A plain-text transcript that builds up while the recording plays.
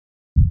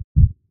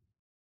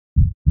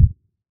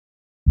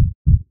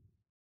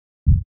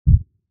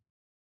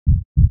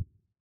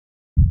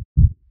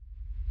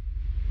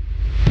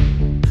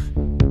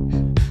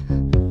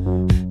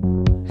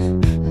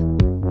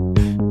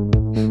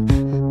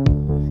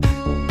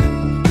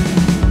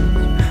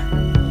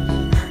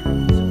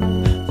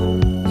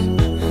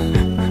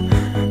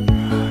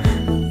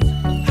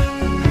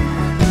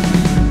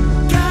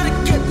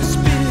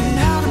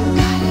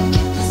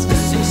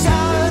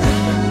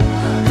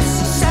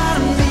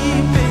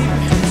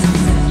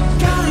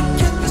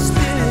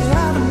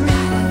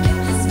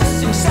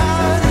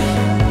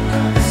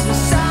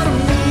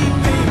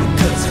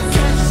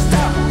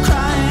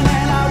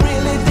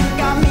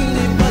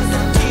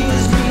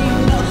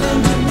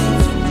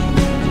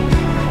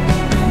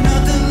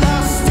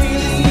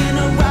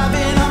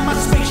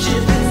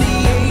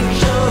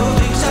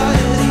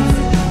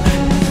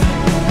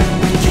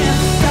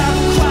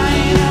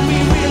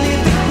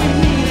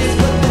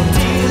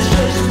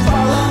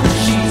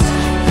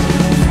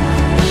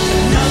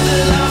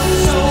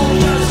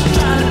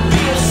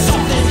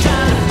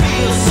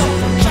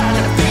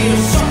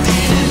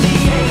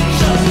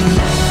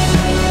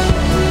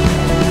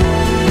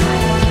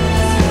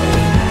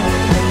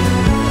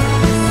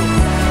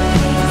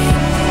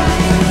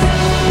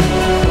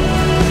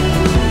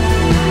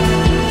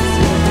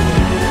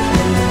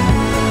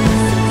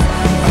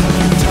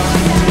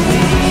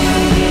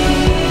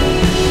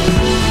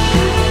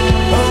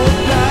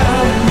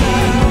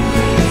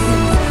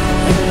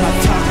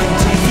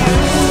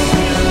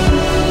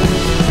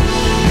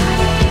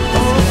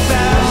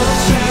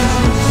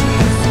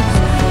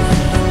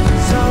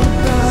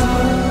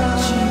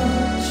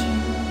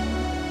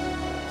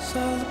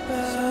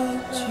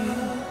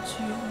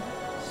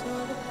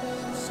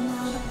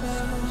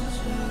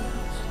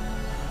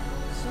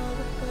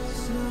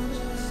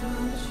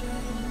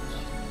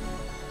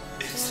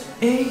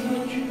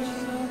age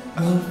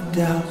of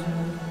doubt,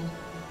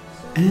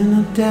 and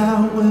I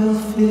doubt we'll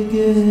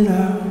figure it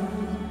out.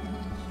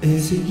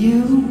 Is it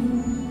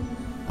you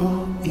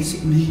or is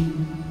it me?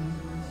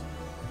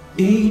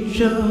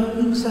 Age of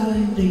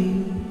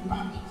anxiety.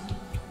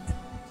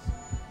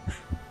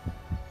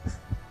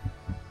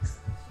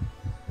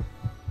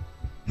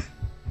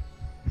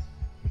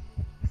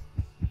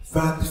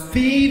 Fight the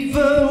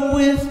fever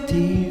with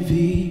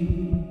TV.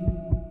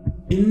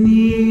 In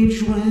the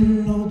age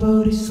when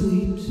nobody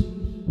sleeps,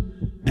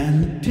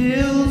 and the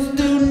pills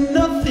do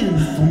nothing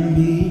for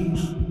me.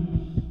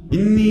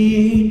 In the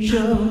age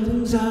of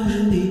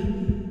anxiety.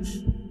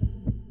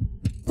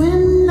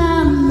 When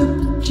I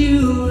look at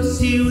you, I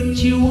see what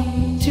you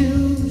want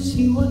to,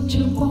 see what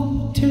you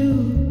want to.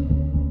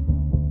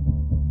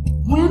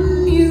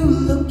 When you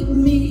look at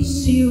me,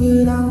 see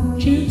what I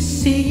want you to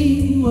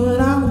see, what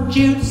I want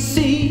you to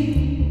see.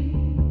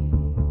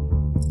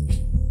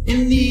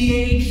 In the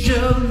age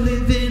of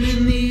living,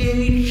 in the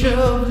age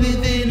of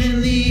living,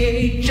 in the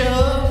age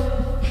of,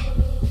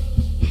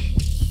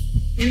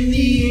 in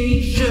the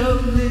age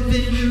of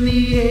living, in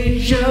the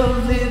age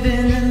of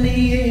living, in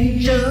the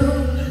age of.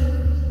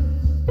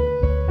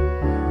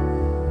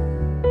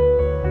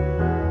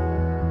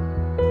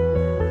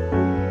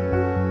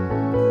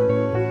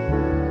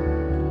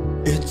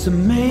 It's a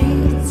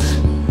maze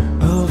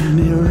of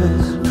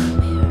mirrors.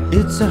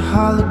 It's a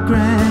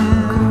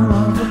hologram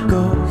of a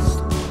ghost,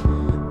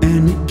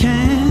 and you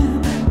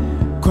can't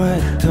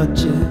quite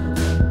touch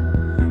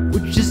it,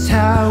 which is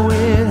how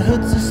it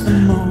hurts us the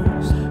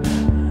most.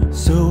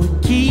 So we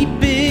keep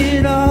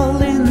it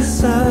all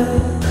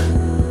inside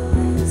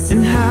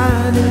and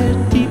hide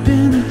it deep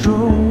in a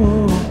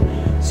drawer.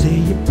 Say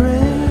your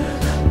prayers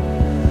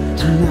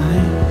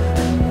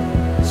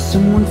tonight,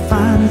 someone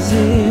finds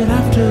it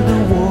after the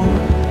war.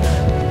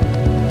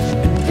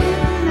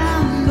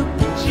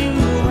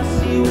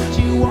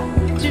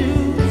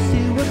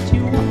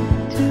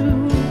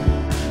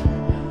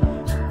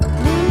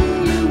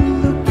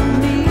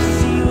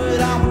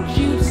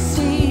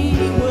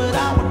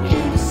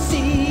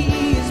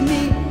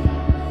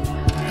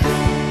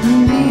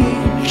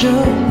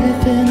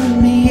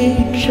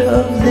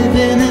 Of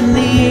living in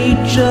the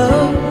age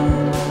of,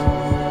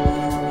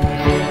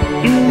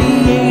 in the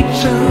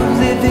age of.